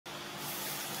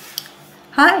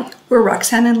Hi, we're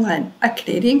Roxanne and Len, a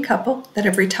Canadian couple that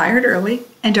have retired early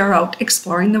and are out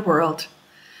exploring the world.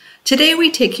 Today we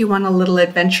take you on a little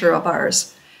adventure of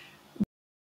ours.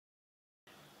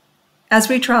 As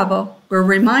we travel, we're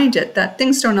reminded that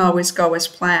things don't always go as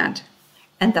planned,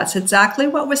 and that's exactly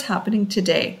what was happening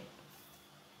today.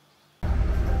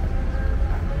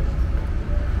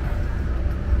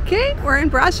 Okay, we're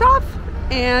in Brasov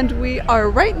and we are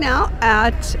right now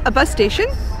at a bus station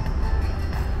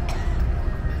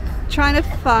trying to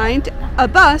find a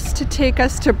bus to take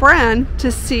us to Bran to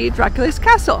see Dracula's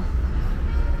castle.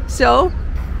 So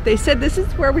they said this is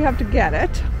where we have to get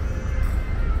it.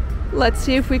 Let's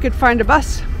see if we could find a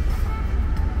bus.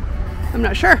 I'm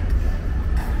not sure.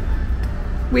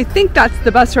 We think that's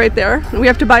the bus right there. We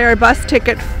have to buy our bus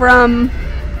ticket from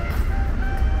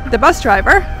the bus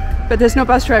driver, but there's no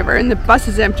bus driver and the bus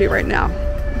is empty right now.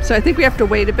 So I think we have to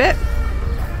wait a bit.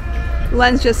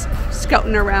 Len's just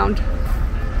scouting around.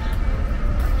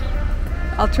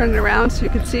 I'll turn it around so you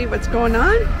can see what's going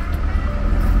on.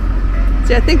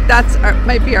 See, I think that's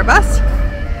might be our bus.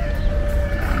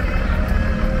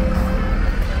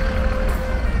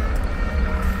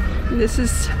 This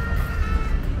is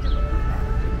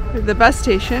the bus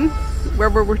station where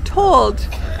we were told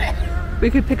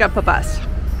we could pick up a bus.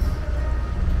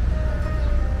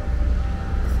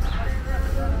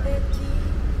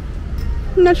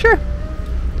 I'm not sure.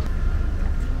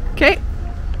 Okay.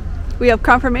 We have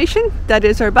confirmation that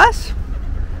is our bus.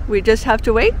 We just have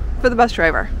to wait for the bus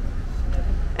driver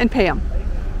and pay him.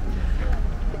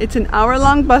 It's an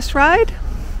hour-long bus ride,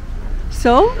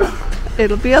 so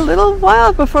it'll be a little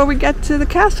while before we get to the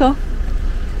castle.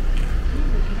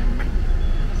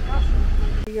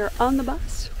 We are on the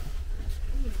bus.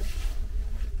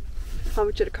 How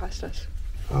much did it cost us?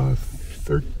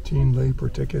 13 lei per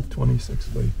ticket,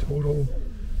 26 lei total.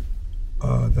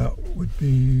 That would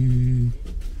be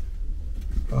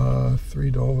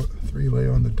 $3 lei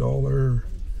on the dollar,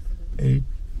 8.9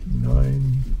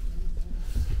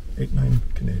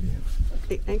 Canadian.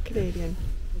 8.9 Canadian.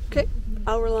 Okay,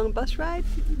 hour-long bus ride.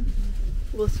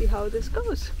 We'll see how this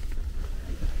goes.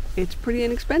 It's pretty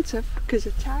inexpensive because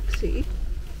a taxi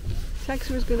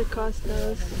was going to cost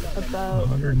us about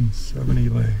 170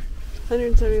 lei.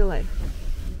 170 lei.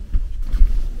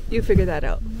 You figure that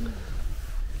out.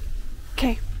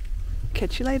 Okay,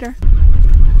 catch you later.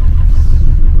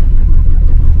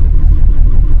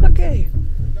 Okay,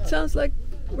 sounds like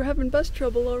we're having bus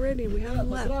trouble already and we haven't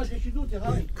left.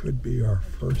 It could be our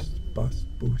first bus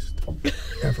boost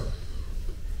ever.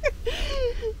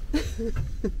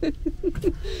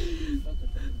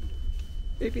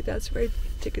 Maybe that's why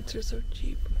tickets are so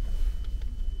cheap.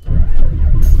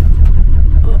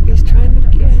 Oh, he's trying it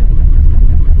again.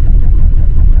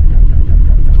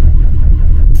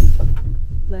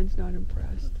 Len's not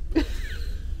impressed.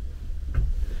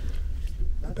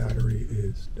 The battery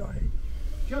is dying.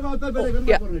 Oh,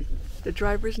 yeah, the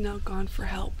driver's now gone for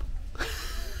help.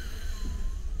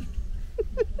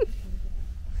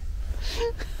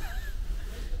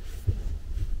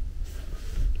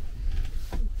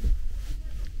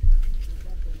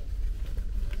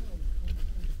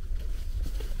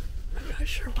 I'm not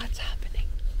sure what's happening.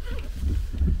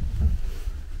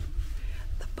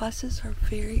 The buses are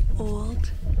very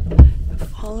old,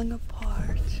 falling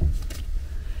apart.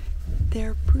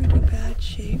 They're pretty bad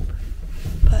shape,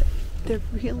 but they're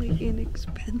really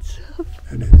inexpensive.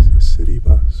 And it's a city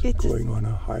bus going on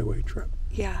a highway trip.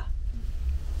 Yeah.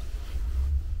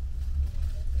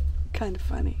 Kind of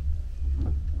funny.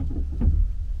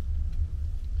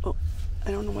 Oh,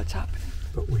 I don't know what's happening.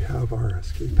 But we have our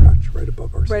escape hatch right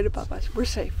above our Right above us. We're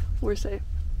safe. We're safe.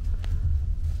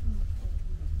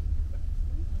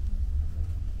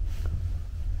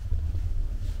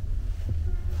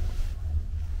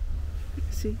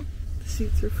 See? The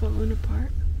seats are falling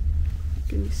apart.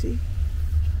 Can you see?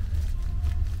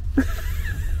 But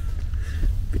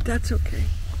that's okay.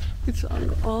 It's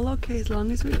all okay as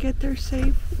long as we get there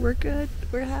safe. We're good.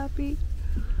 We're happy.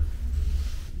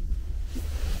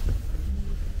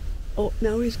 Oh,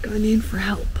 now he's gone in for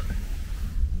help.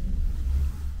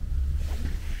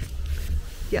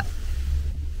 Yeah.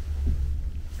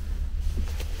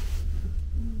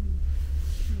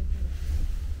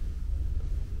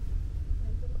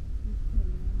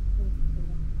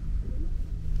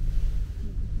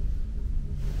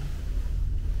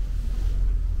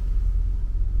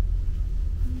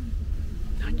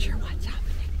 Not sure what's happening.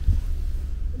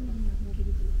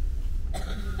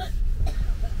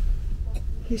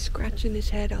 He's scratching his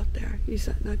head out there. He's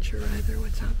not sure either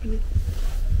what's happening.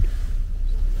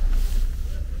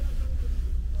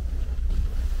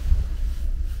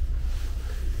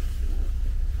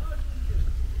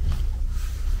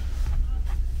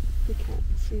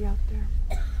 see out there.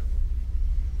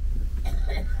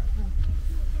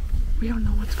 We don't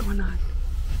know what's going on.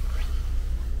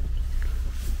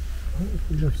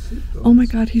 Oh my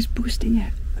God, he's boosting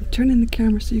it. I'm turning the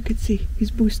camera so you could see.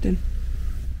 He's boosting.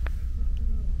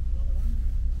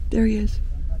 There he is.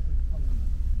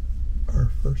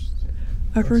 Our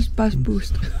first bus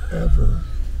boost ever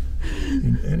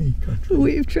in any country.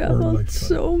 We've traveled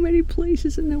so many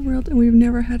places in the world and we've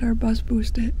never had our bus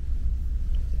boosted.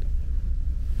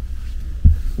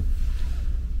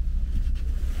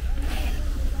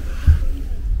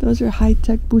 Those are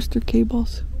high-tech booster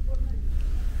cables.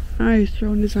 Ah, he's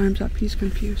throwing his arms up. He's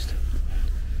confused.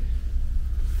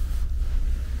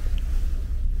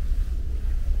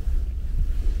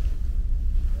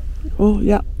 Oh,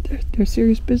 yeah. They're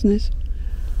serious business.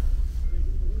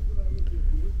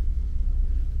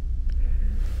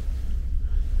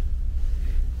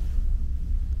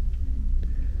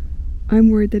 I'm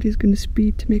worried that he's going to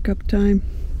speed to make up time.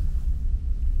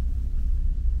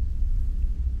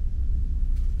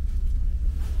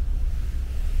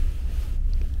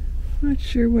 Not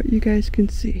sure what you guys can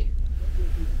see.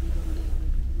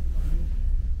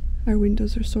 Our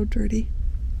windows are so dirty.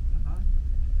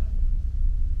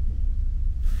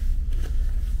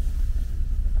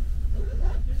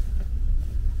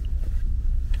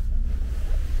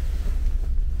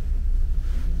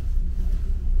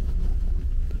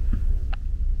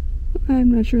 I'm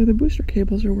not sure the booster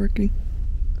cables are working.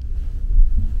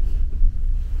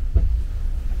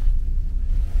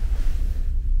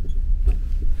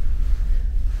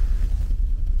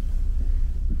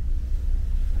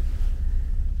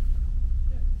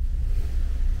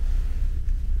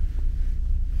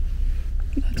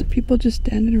 Lots of people just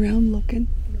standing around looking,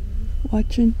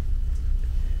 watching.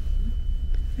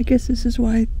 I guess this is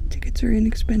why tickets are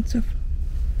inexpensive.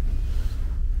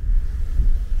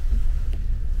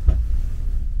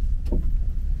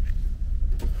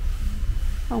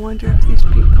 I wonder if these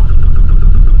people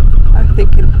are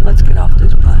thinking, let's get off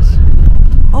this bus.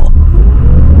 Oh,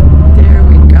 there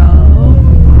we go.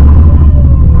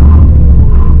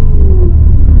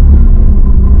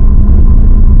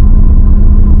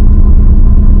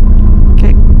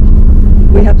 Okay,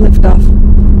 we have liftoff.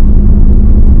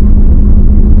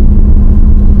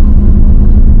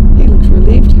 He looks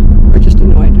relieved or just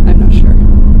annoyed. I'm not sure.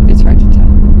 It's hard to tell.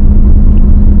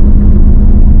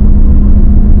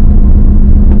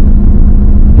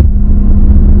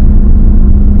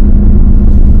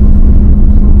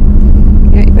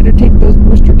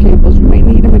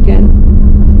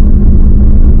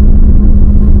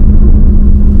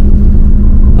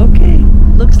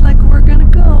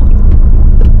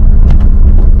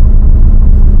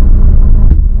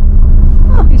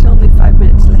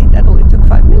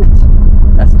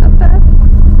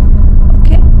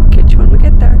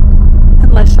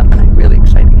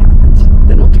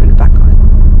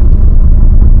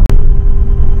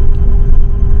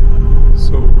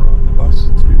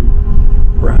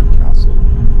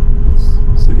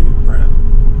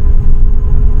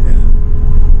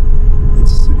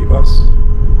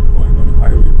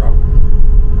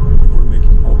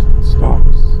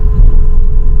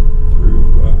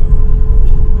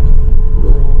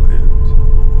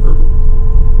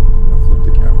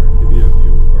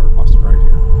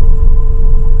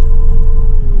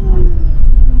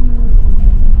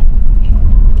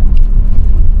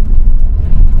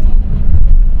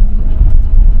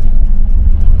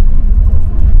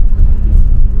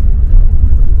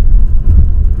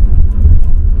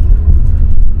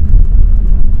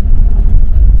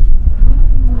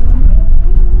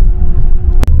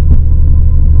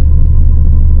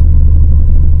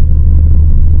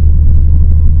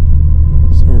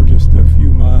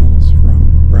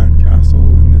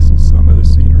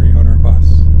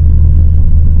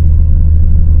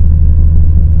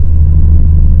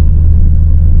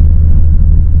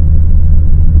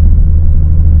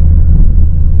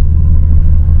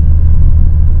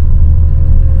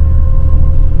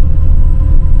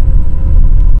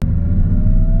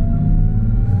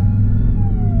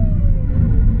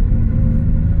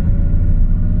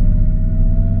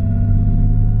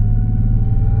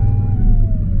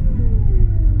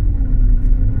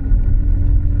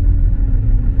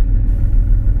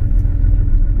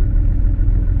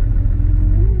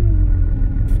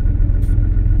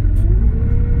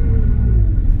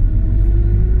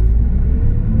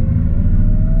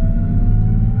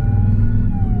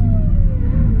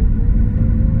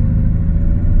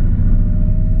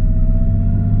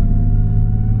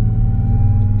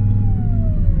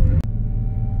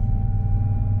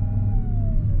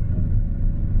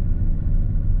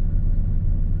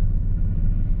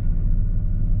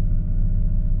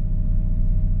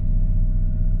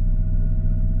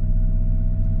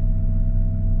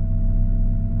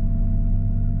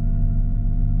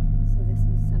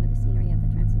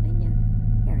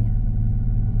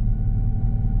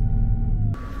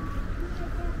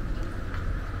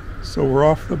 So we're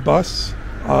off the bus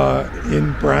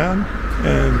in Bran,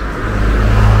 and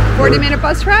 40-minute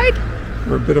bus ride?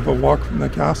 we're a bit of a walk from the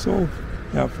castle.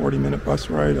 Yeah, 40-minute bus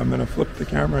ride. I'm going to flip the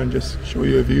camera and just show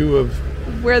you a view of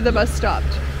Where the bus stopped.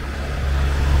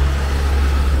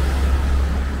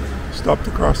 stopped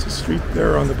across the street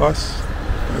there on the bus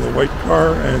by the white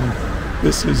car, and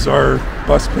this is our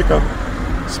bus pickup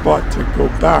spot to go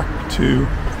back to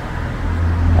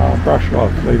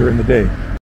Brasov later in the day.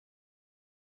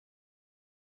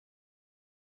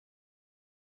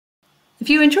 If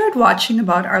you enjoyed watching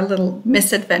about our little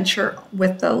misadventure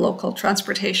with the local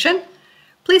transportation,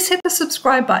 please hit the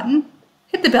subscribe button,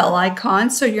 hit the bell icon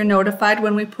so you're notified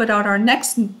when we put out our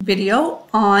next video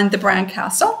on the Bran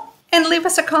Castle, and leave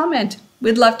us a comment.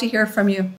 We'd love to hear from you.